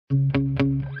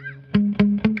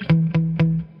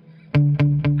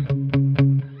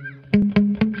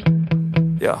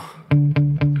Yeah.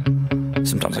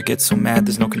 Sometimes I get so mad,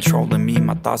 there's no controlling me.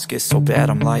 My thoughts get so bad,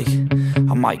 I'm like,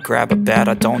 I might grab a bat,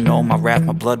 I don't know. My wrath,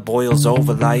 my blood boils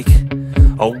over like,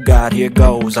 oh God, here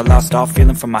goes. I lost all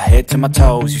feeling from my head to my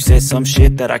toes. You said some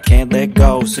shit that I can't let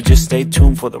go, so just stay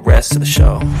tuned for the rest of the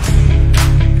show.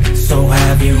 So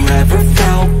have you ever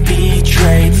felt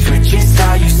betrayed? Switches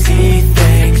how you see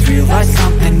things, realize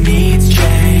something needs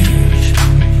change.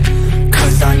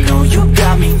 Cause I know you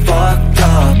got me fucked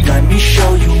up, let me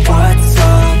show you what's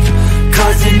up.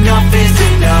 Cause enough is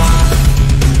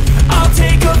enough. I'll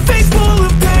take a face full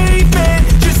of pavement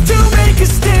just to make a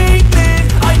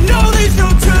statement. I know there's no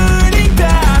turning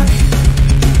back.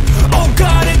 Oh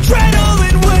God,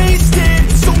 adrenaline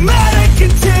wasted, so mad I can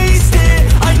taste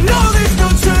it. I know there's no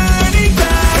turning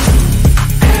back.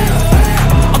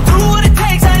 I'll do what it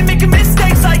takes, I ain't making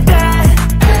mistakes like that.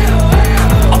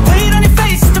 I'll play it on your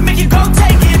face to make you go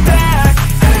take it back.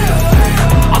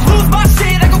 I'll lose my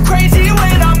shit, I go crazy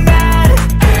when I'm mad.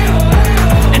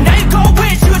 And now you go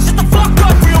wish you would shut the fuck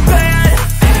up real bad.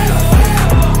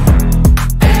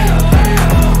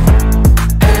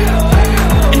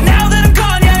 And now that I'm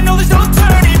gone, yeah, I know there's no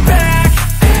turning back.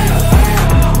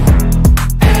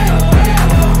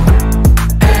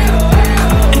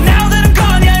 And now that I'm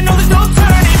gone, yeah, I know there's no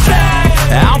turning back.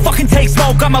 I don't fucking take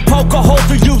smoke, I'ma poke a hole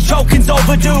through you, choking's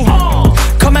overdue.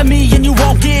 Come at me and you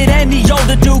won't get any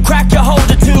older, dude. Crack your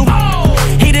holder too.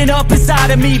 Heating up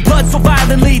inside of me, blood so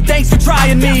violently. Thanks for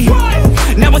trying me.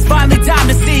 Now it's finally time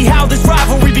to see how this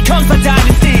rivalry becomes my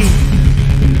dynasty.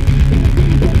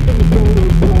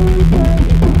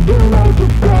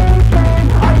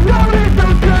 I know there's no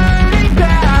turning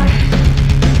back.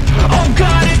 Oh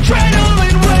God,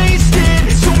 adrenaline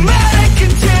wasted, so mad I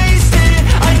can taste it.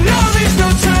 I know there's no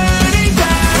turning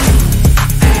back.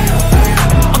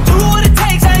 I'll do what it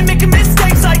takes, I ain't making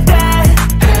mistakes like that.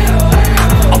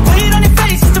 I'll play it on your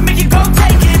face to make you go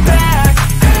take it back.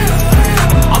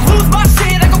 I'll lose my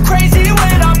shit, I go crazy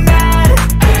when I'm mad.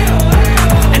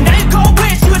 And now you go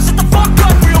wish you would shut the fuck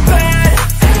up real bad.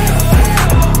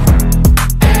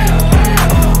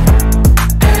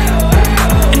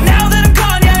 And now that I'm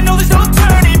gone, yeah, I know there's no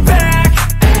turning back.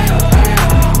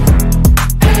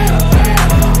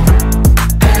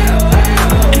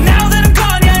 And now that I'm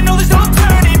gone, yeah, I know there's no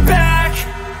turning back.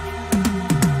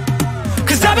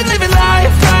 Cause I've been living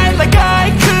life right like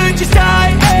I could just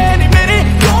die any minute.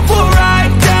 Going for a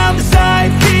ride down the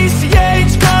side,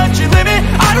 PCH, country limit.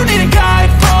 I don't need a guide,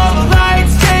 follow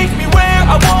lights, take me where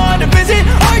I wanna visit.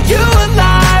 Are you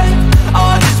alive?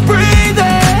 Or just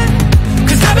breathing?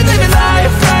 Cause I've been living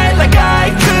life right like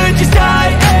I could just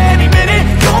die any minute.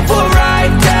 Going for a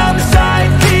ride down the side,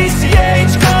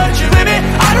 PCH, country limit.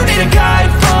 I don't need a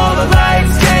guide, follow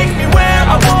lights, take me where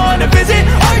I wanna visit.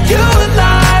 Are you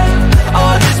alive?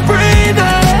 Or just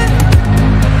breathing?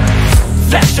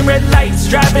 Flashing red lights,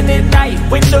 driving at night,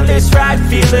 windowless ride,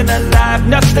 feeling alive.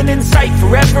 Nothing in sight,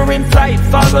 forever in flight.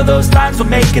 Follow those lines, we'll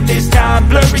make it this time.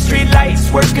 Blurry street lights,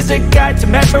 work as a guide to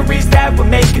memories that we're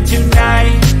making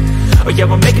tonight. Oh yeah,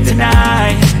 we'll make it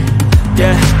tonight.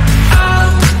 Yeah.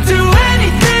 I'll do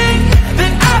anything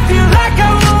that I feel like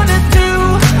I wanna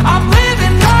do. I'm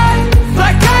living life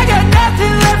like I got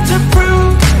nothing left to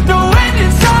prove. No end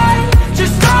in sight,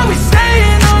 just always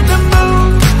staying on the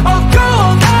move. I'll go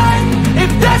all night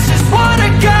if that's just what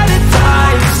I gotta do.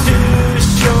 Life's too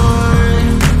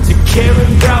short to care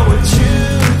about what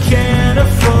you can't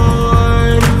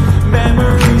afford.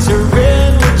 Memories are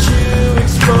in what you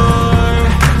explore,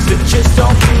 so just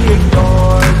don't be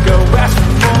ignored. Go ask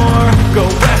for more, go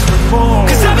ask for more.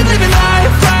 Cause I've been living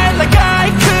life right like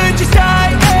I could just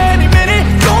die any minute.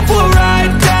 Going for a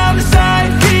ride down the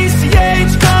side,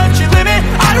 PCH, country limit.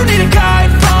 I don't need a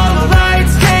guide, follow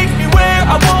lights, take me where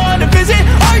I wanna visit.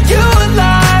 Are you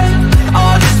alive?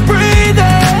 Or just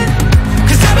breathing?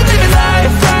 Cause I've been living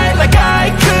life right like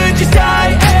I could just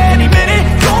die any minute.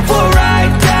 Going for a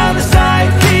ride down the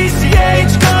side,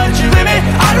 PCH, country limit.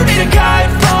 I don't need a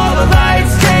guide, follow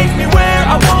lights, take me where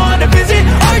I wanna visit.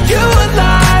 Are you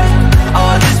alive?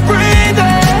 Or just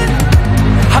breathing?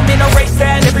 I'm in a race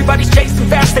that everybody's chasing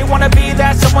fast. They wanna be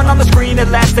that someone on the screen at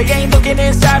last. They ain't looking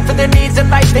inside for their needs in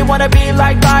life. They wanna be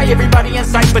liked by everybody in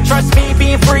sight. But trust me,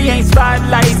 being free ain't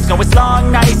spotlights. No, it's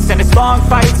long nights and it's long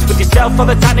fights with yourself all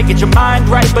the time to get your mind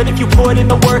right. But if you put in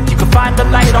the work, you can find the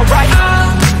light, alright.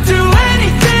 I'll do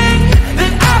anything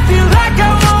that I feel like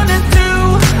I wanna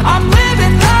do. I'm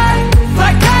living life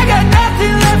like I got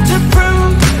nothing left to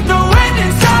prove. No end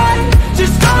in sight,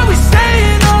 just always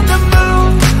staying on the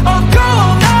move. I'll go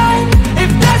all night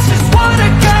if that's just what I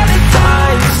gotta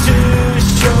do.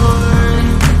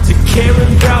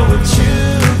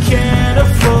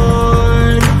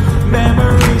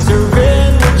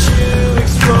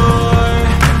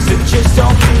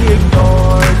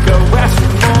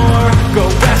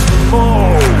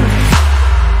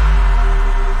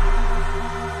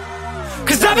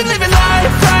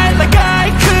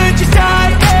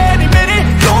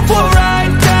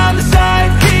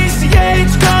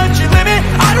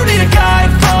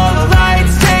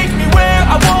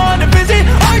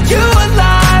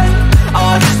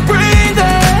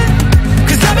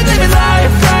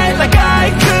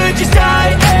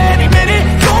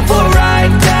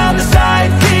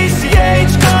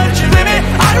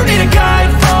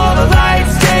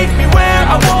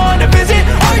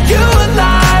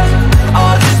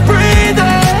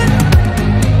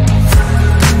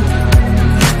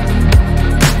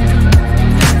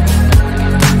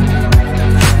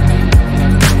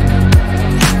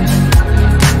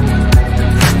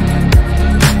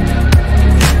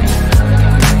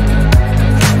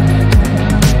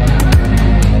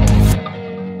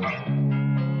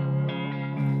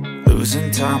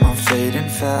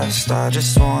 fast. I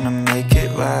just wanna make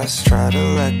it last. Try to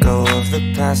let go of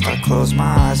the past. I close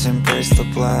my eyes, embrace the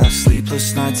blast.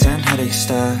 Sleepless nights and headache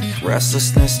stack.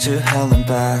 Restlessness to hell and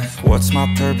back. What's my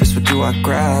purpose, what do I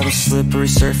grab? A slippery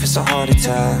surface, a heart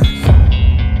attack.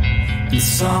 And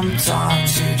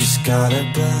sometimes you just gotta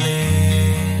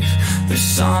believe there's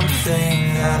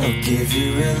something that'll give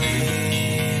you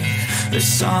relief. There's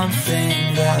something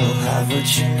that'll have what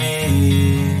you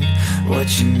need, what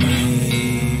you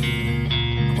need.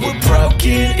 We're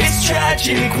broken, it's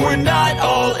tragic, we're not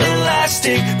all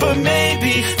elastic, but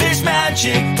maybe there's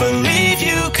magic, believe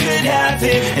you could have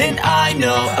it. And I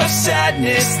know of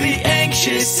sadness, the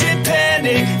anxious and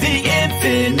panic, the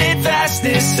infinite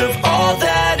vastness of all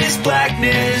that is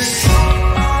blackness.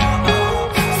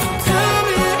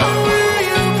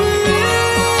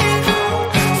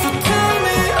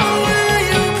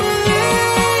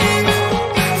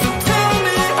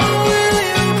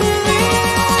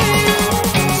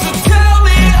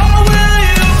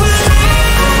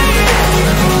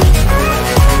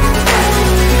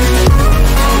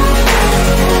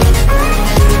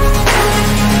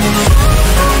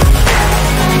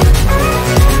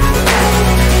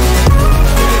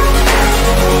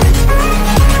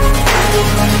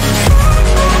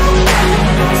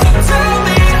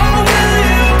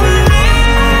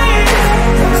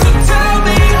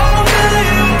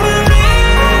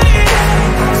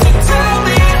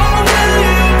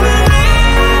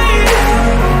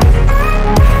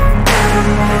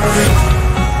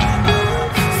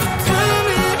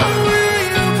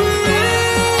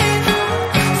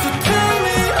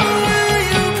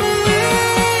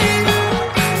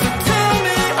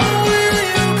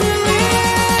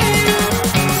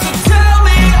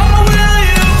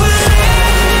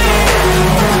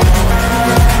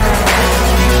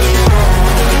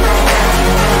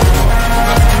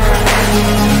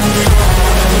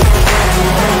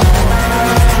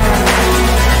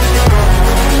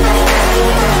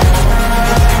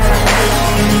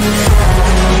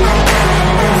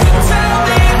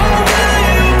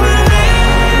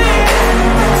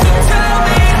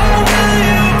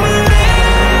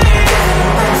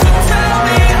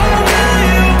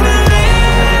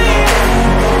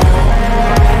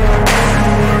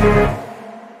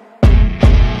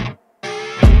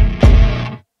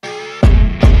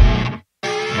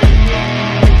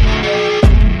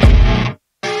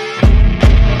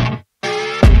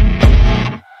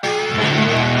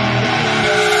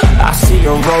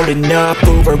 Rolling up,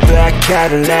 Uber black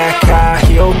Cadillac, high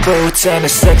heel boots and a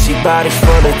sexy body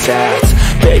full of tats.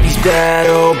 Baby's bad,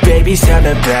 oh baby's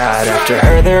hella bad. After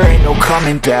her there ain't no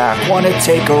coming back. Wanna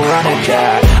take a run at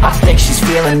that. I think she's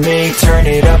feeling me, turn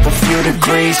it up a few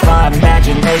degrees. My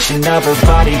imagination of her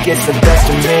body gets the best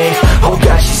of me. Oh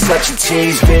gosh, she's such a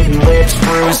tease, bitten lips,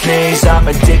 bruised knees. I'm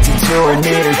addicted to her,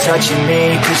 need her touching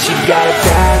me, cause she got a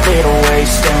bad little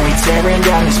waist. And we tearing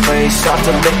down this place, off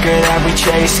the liquor that we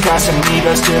chase. Got some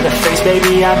egos to the face,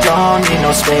 baby I don't need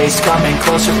no space. Coming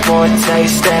closer for a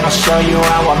taste, and I'll show you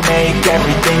how I make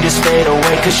everything just fade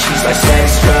away. Cause she's like sex,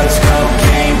 drugs,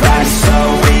 cocaine, body so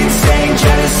insane.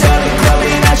 Jealous of the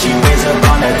clothing that she wears up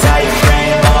on a tight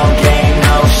frame. All game,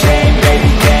 no shame,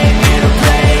 baby came here to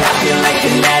play. I feel like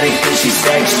an addict cause she's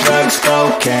sex, drugs,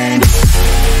 cocaine.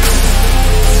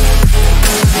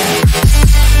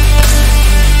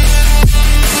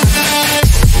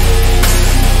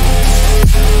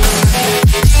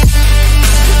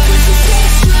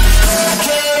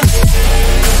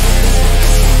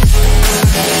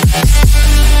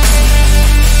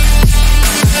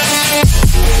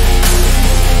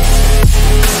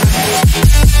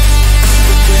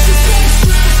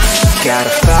 Got a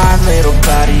fine little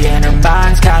body and her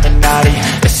mind's kinda naughty.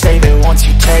 They say that once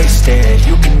you taste it,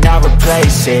 you cannot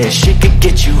replace it. She could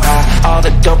get you high, all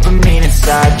the dopamine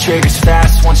inside triggers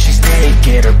fast once she's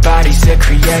naked. Her body's a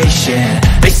creation.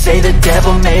 They say the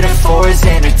devil made her for his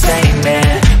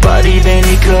entertainment, but even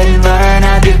he couldn't learn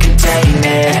how to contain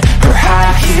it. Her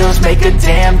high heels make a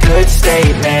damn good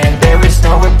statement. There is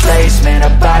no replacement,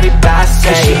 a body by Satan.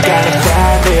 Cause she got a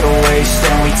bad little waist,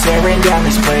 and we tearing down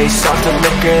this place. Off the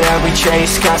liquor that we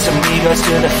chase, got some egos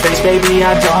to the face. Baby,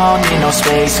 I don't need no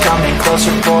space. Coming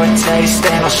closer for a taste,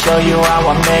 and I'll show you how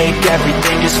I make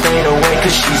everything just fade away.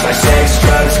 Cause she's like sex,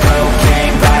 drugs,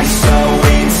 cocaine,